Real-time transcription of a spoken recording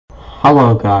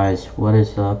Hello guys, what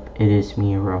is up? It is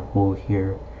me, Rahul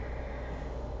here.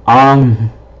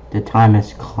 The time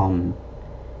has come.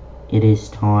 It is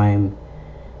time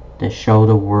to show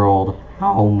the world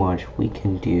how much we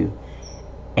can do.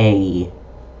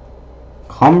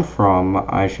 Come from,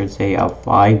 I should say, a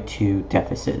 5-2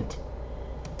 deficit.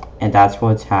 And that's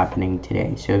what's happening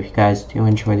today. So if you guys do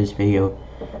enjoy this video,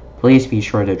 please be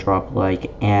sure to drop a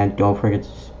like and don't forget to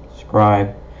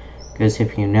subscribe. Because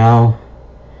if you know,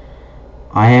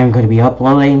 I am going to be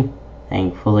uploading,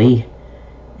 thankfully,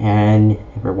 and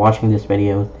if you're watching this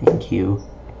video, thank you.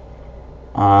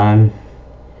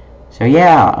 So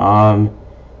yeah,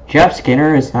 Jeff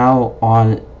Skinner is now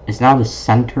the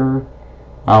center,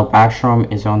 while Backstrom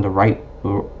is on the right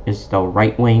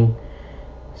wing.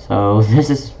 So this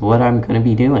is what I'm going to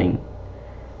be doing.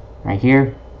 Right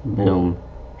here, boom,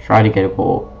 try to get a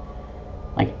goal.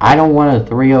 Like, I don't want a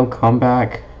 3-0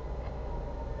 comeback.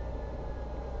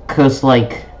 Cause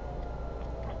like,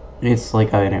 it's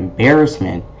like an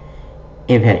embarrassment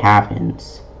if it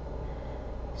happens.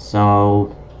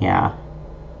 So yeah.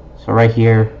 So right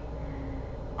here,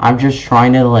 I'm just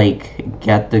trying to like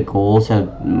get the goals as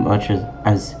much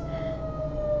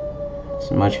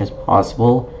as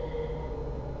possible.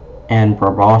 And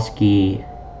Bobrovsky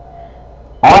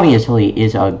obviously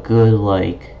is a good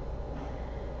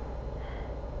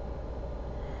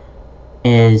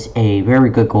is a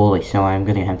very good goalie, so I'm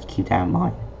going to have to keep that in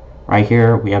mind. Right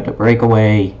here, we have the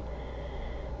breakaway.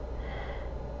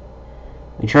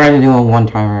 We tried to do a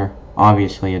one-timer.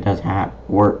 Obviously, it doesn't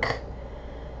work.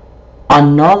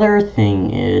 Another thing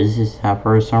is that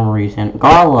for some reason,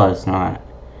 Gala is not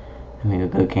having a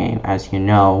good game, as you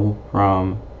know,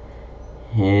 from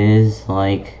his,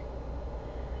 letting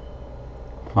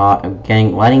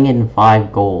in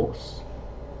 5 goals.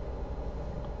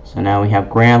 So now we have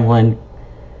Granlund,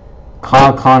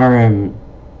 Kyle Connor, and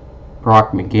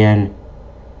Brock McGinn.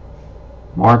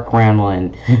 Mark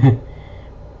Granlund,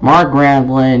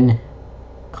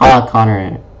 Kyle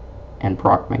Connor, and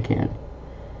Brock McGinn.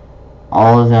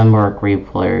 All of them are great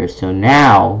players. So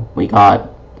now we got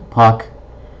the puck.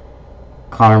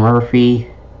 Connor Murphy.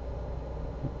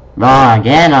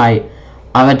 Again,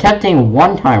 I'm attempting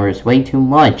one-timers way too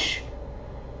much.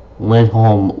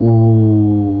 Lidholm.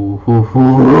 Ooh.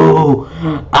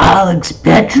 Alex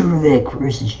Petrovic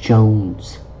versus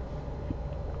Jones.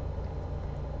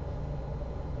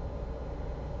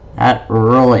 That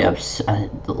really upset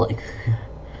the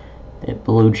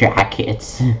Blue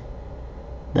Jackets.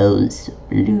 Those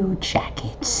Blue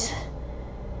Jackets.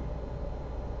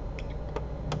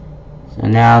 So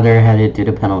now they're headed to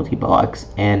the penalty box,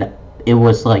 and it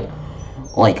was hard,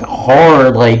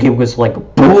 it was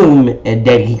boom, and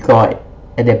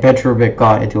then Petrovic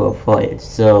got into a fight.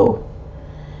 So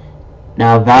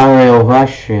now Valerio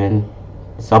Russian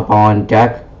is up on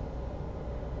deck.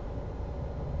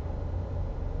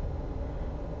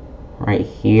 Right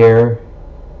here.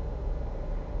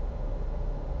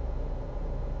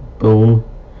 Boom.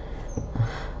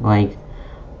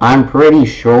 I'm pretty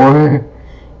sure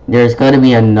there's going to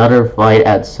be another fight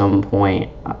at some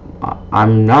point.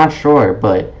 I'm not sure,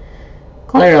 but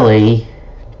clearly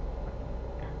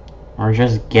we're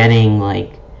just getting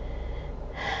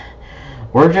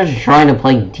we're just trying to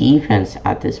play defense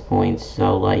at this point.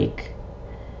 So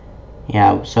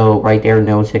yeah, so right there,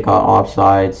 Nosek got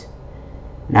offsides.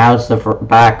 Now it's the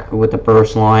back with the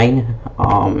first line.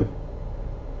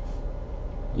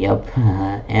 Yep,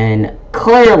 and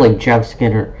clearly Jeff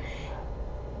Skinner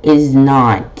is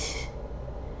not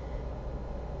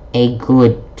a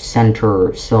good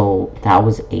center, so that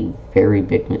was a very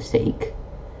big mistake.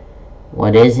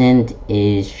 What isn't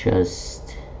is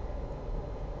just,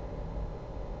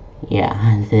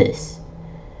 yeah, this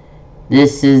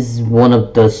is one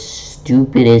of the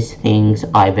stupidest things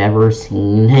I've ever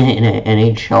seen in an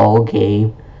NHL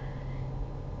game.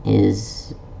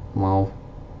 Is, well,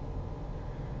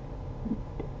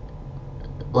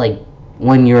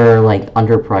 when you're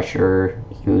under pressure,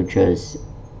 you just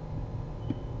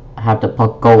have the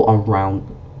puck go around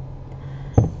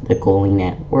the goalie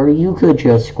net, where you could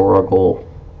just score a goal.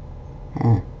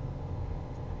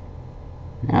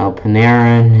 Now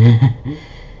Panarin.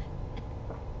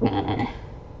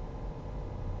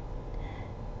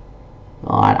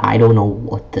 God, I don't know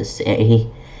what to say.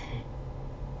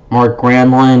 Mark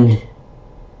Granlund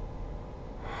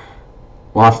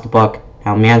lost the puck.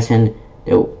 Now Manson,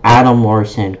 Adam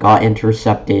Larson got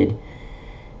intercepted.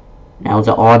 Now it's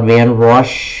an odd man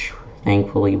rush.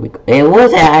 Thankfully, it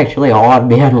was actually an odd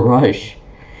man rush.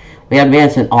 We have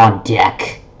Manson on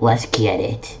deck. Let's get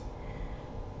it.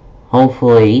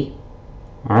 Hopefully.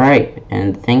 Alright,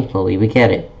 and thankfully we get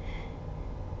it.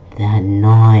 that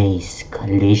nice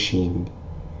collision.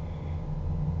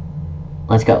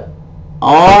 Let's go.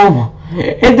 Oh,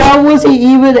 and that wasn't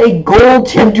even a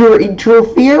goaltender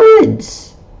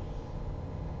interference.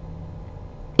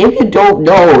 If you don't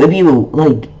know, if you,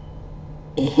 like,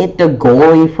 hit the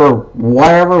goalie for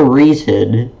whatever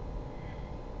reason,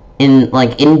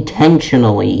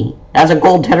 intentionally, that's a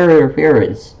goaltender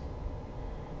interference.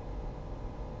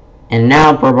 And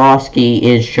now Bobrovsky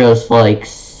is just, like,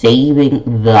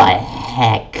 saving the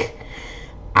heck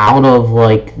out of,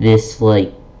 like, this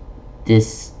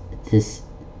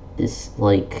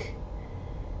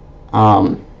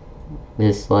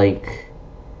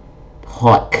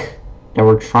puck that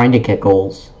we're trying to get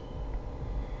goals.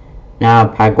 Now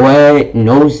Paguet,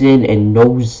 Nozin, and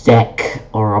Nozek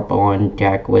are up on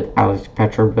deck with Alex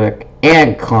Petrovic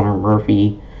and Connor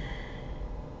Murphy.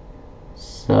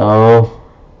 So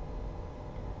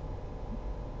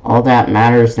all that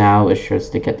matters now is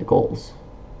just to get the goals.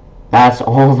 That's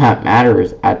all that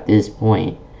matters at this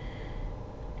point.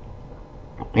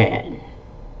 And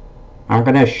I'm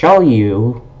gonna show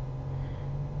you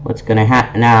what's gonna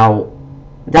happen. Now,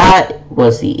 that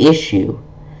was the issue.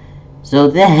 So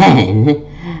then,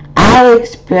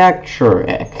 Alex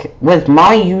Petrovic, with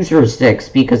my user 6,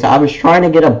 because I was trying to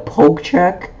get a poke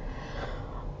check,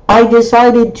 I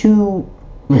decided to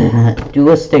do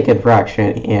a stick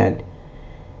infraction, and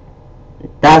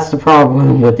that's the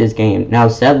problem with this game. Now,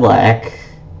 Sedlak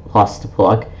lost the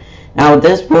puck. Now, at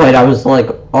this point, I was like,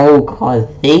 oh god,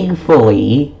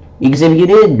 thankfully, because if you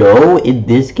didn't know, in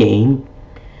this game,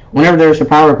 whenever there's a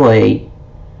power play,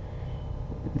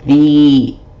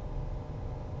 the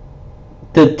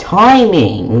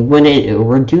timing, when it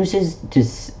reduces to,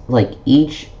 like,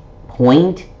 each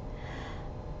point,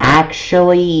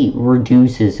 actually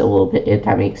reduces a little bit, if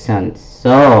that makes sense.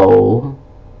 So,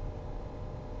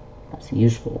 that's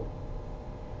useful.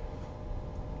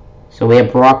 So we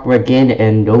have Brock Regan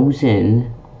and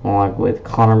Nozin, along with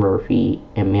Connor Murphy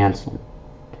and Manson.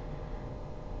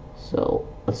 So,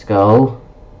 let's go.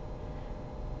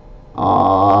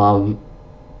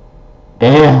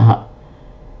 Yeah.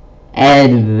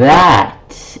 And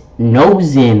that,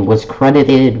 Nozin was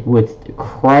credited with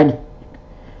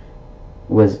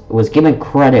was given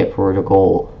credit for the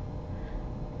goal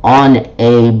on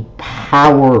a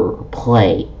power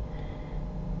play.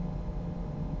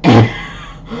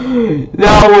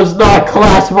 That was not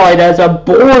classified as a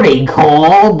boarding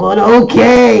call, but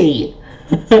okay.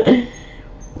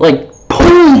 Like,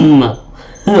 boom!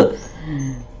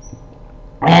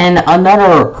 And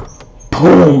another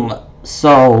boom.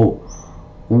 So,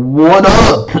 what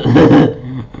up?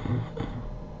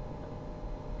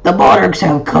 The Monarchs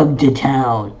have come to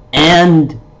town.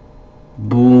 And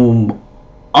boom.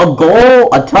 A goal,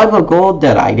 a type of goal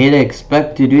that I didn't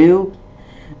expect to do.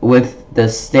 With the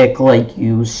stick, like,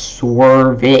 you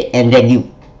swerve it and then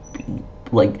you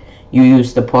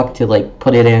use the puck to, like,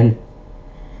 put it in.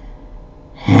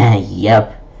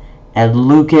 Yep. And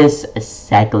Lucas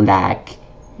Sedlak,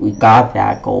 we got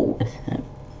that goal with him.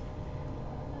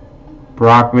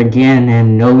 Brock McGinn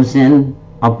and Nozin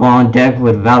up on deck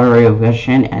with Valery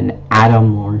Ovechkin and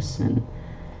Adam Larson.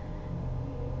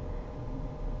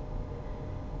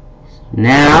 So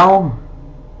now,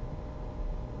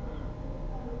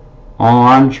 all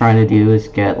I'm trying to do is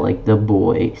get, like, the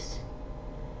boys.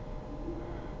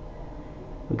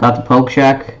 We got the poke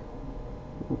check.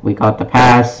 We got the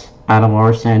pass. Adam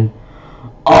Larson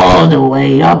all the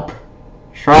way up.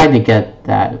 Tried to get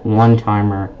that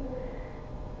one-timer.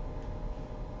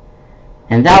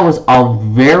 And that was a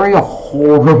very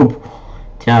horrible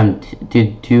attempt to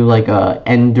do, like, a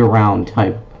end-around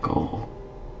type goal.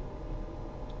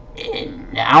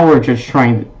 And now we're just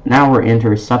trying, now we're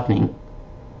intercepting.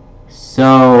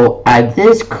 So, at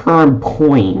this current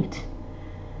point,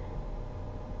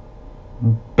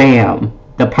 bam,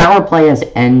 the power play has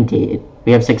ended.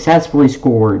 We have successfully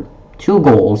scored 2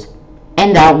 goals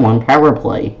and that one power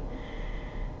play.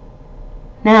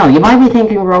 Now, you might be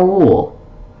thinking, Raul,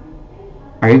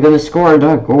 are you going to score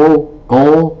the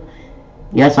goal?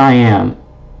 Yes, I am.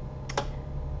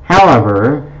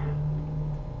 However,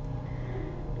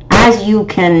 as you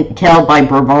can tell by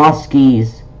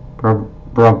Bobrovsky's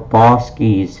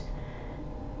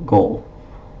goal.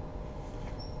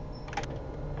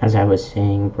 As I was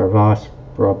saying,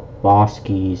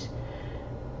 Bobrovsky's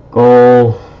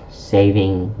goal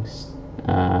saving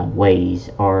ways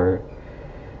are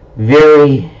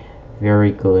very,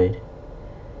 very good,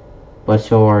 but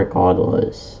so are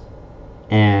godless.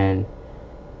 And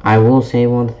I will say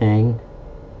one thing.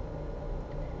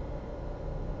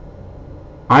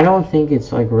 I don't think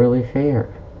it's, like, really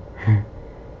fair.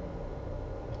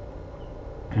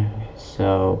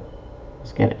 So,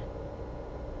 let's get it.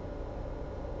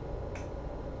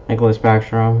 Nicholas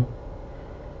Backstrom.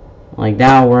 Like,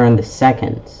 now we're in the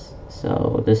seconds.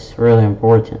 So, this is really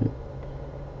important.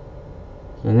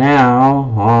 So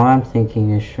now, all I'm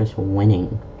thinking is just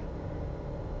winning.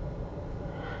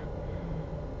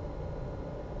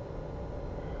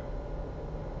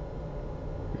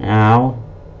 Now,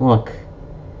 look.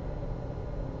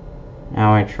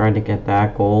 Now I tried to get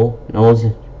that goal. Knowles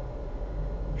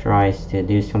tries to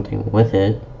do something with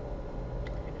it.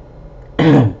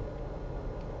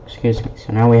 Excuse me.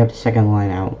 So now we have the second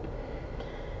line out.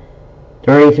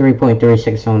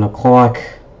 33.36 on the clock.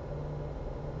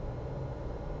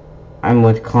 I'm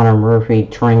with Connor Murphy,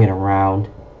 turning it around.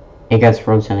 It gets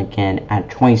frozen again at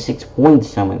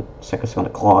 26.7 seconds on the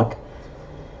clock.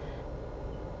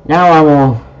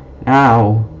 Now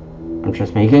I'm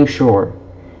just making sure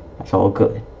that's all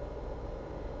good.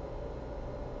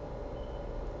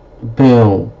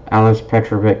 Boom. Alex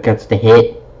Petrovic gets the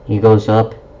hit. He goes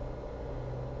up.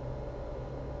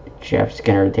 Jeff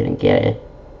Skinner didn't get it.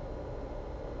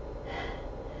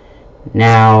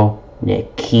 Now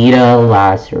Nikita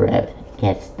Lazarev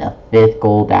gets the 5th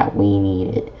goal that we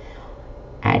needed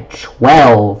at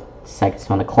 12 seconds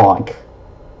on the clock.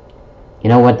 You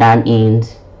know what that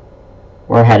means?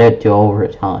 We're headed to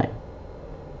overtime.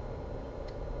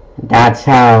 That's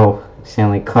how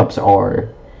Stanley Cups are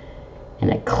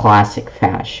in a classic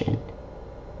fashion.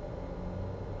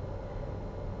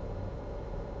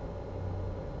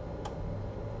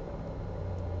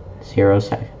 Zero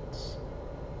seconds.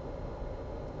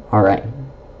 Alright.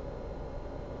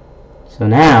 So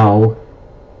now,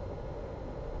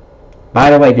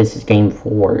 by the way, this is game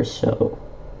 4, so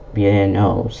if you didn't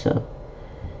know, so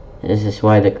this is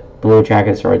why the Blue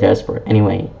Jackets are desperate.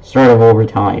 Anyway, start of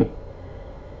overtime.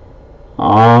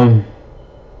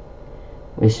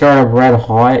 We started red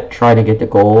hot, trying to get the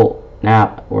goal.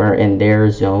 Now we're in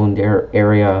their zone, their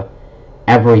area,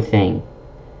 everything.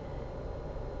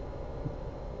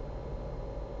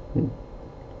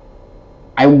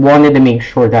 I wanted to make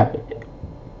sure that,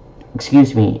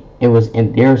 excuse me, it was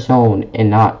in their zone and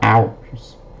not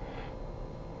ours.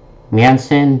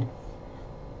 Manson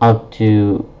up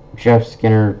to Jeff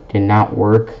Skinner did not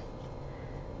work.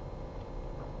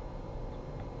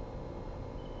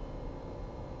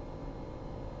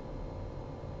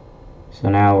 So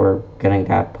now we're getting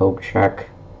that poke check.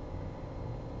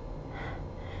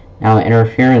 Now the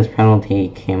interference penalty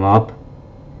came up.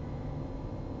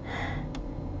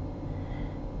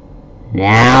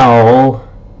 Now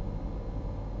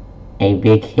a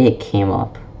big hit came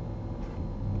up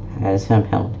as a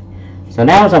penalty. So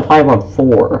now it's a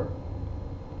 5-on-4.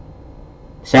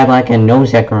 Sadlak and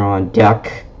Nosek are on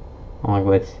deck, along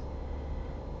with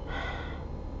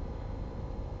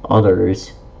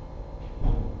others.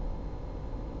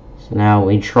 So now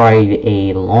we tried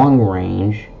a long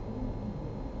range.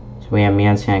 So we have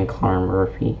Manson and Connor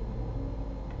Murphy.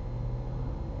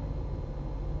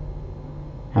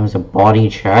 That was a body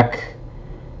check.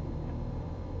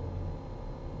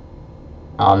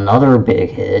 Another big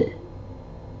hit.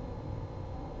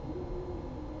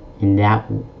 And that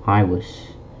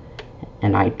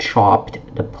I chopped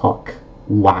the puck.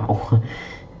 Wow.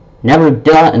 Never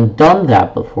done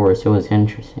that before, so it was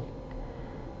interesting.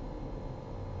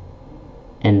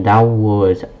 And that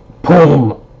was,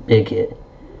 boom, big hit.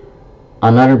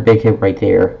 Another big hit right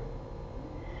there.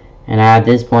 And at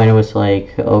this point it was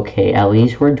like, okay, at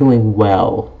least we're doing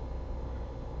well.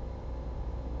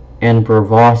 And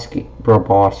Brabowski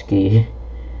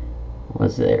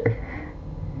was there.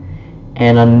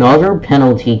 And another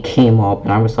penalty came up,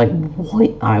 and I was like,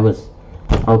 what? I was,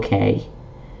 okay.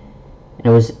 And it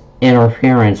was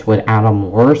interference with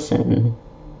Adam Larson.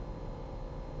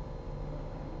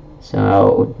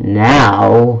 So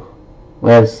now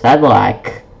we have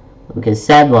Sedlak, Lucas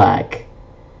Sedlak,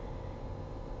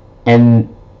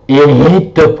 and it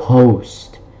hit the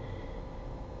post.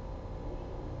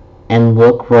 And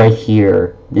look right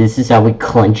here, this is how we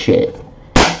clinch it.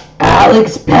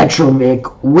 Alex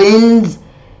Petrovic wins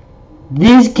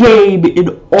this game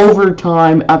in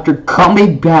overtime after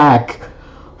coming back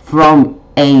from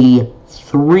a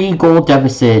 3-goal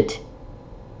deficit.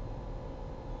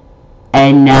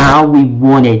 And now we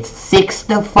won it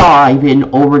 6-5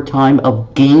 in overtime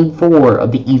of Game 4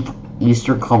 of the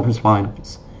Eastern Conference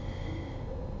Finals.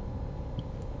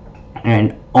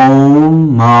 And oh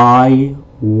my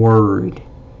word,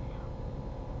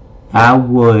 that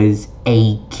was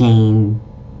a game,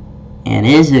 and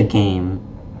is a game,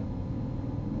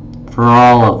 for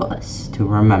all of us to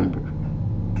remember.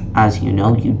 As you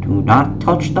know, you do not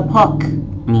touch the puck. I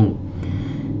mean,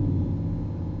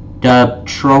 the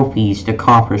trophies, the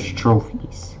conference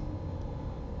trophies.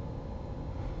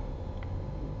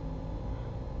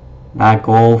 That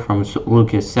goal from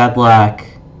Lucas Sedlak.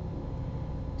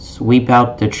 Sweep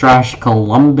out the trash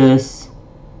Columbus.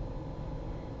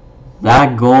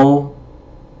 That goal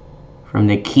from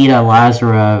Nikita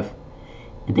Lazarev.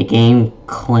 And the game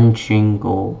clinching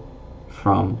goal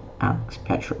from Alex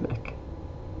Petrovic.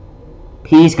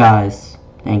 Peace, guys.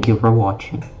 Thank you for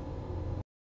watching.